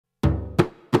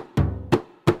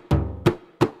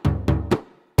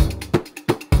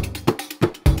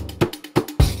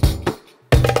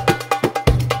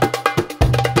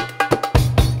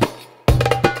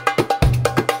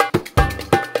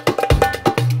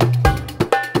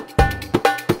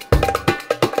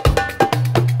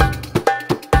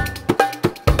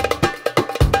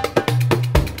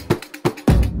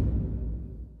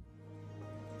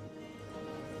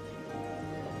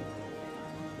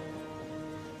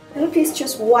Can you please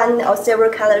choose one or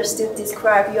several colors to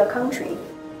describe your country?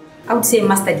 I would say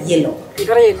mustard yellow.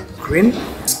 Green.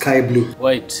 Sky blue.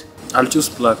 White. I'll choose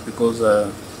black because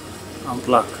I'm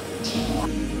black.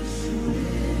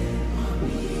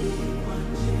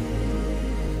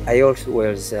 I also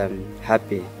was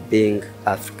happy being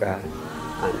Africa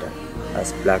and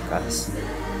as black as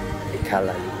the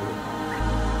color.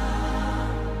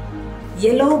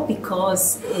 Yellow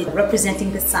because it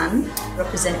representing the sun,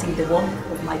 representing the warmth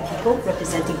of my people,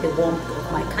 representing the warmth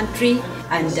of my country,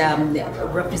 and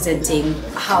representing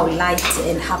how light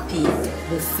and happy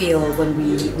we feel when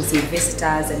we receive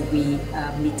visitors and we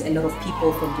meet a lot of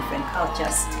people from different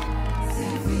cultures.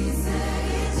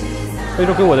 非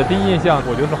洲给我的第一印象，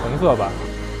我觉得是红色吧。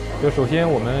就首先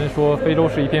我们说非洲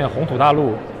是一片红土大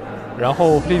陆，然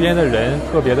后这边的人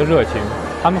特别的热情。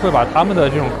 他们会把他们的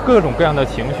这种各种各样的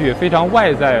情绪非常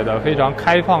外在的、非常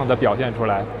开放的表现出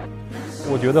来。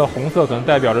我觉得红色可能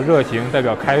代表着热情，代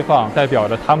表开放，代表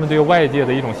着他们对外界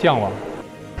的一种向往。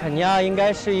肯尼亚应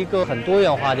该是一个很多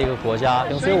元化的一个国家，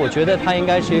所以我觉得它应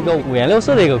该是一个五颜六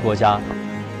色的一个国家。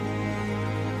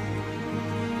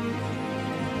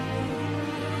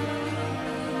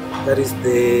That is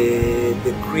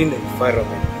the green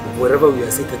environment. Wherever we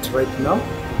are seated right now,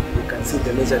 you can see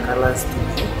the major colors to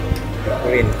be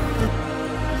green.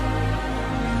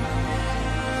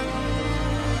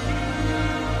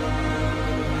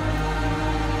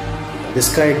 The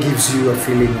sky gives you a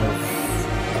feeling of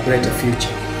a brighter future.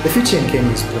 The future in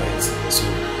Kenya is bright, so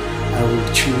I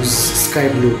will choose sky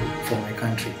blue for my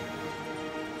country.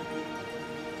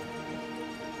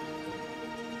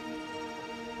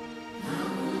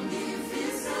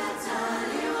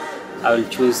 I will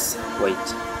choose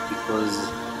white because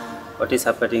what is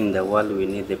happening in the world, we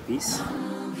need the peace.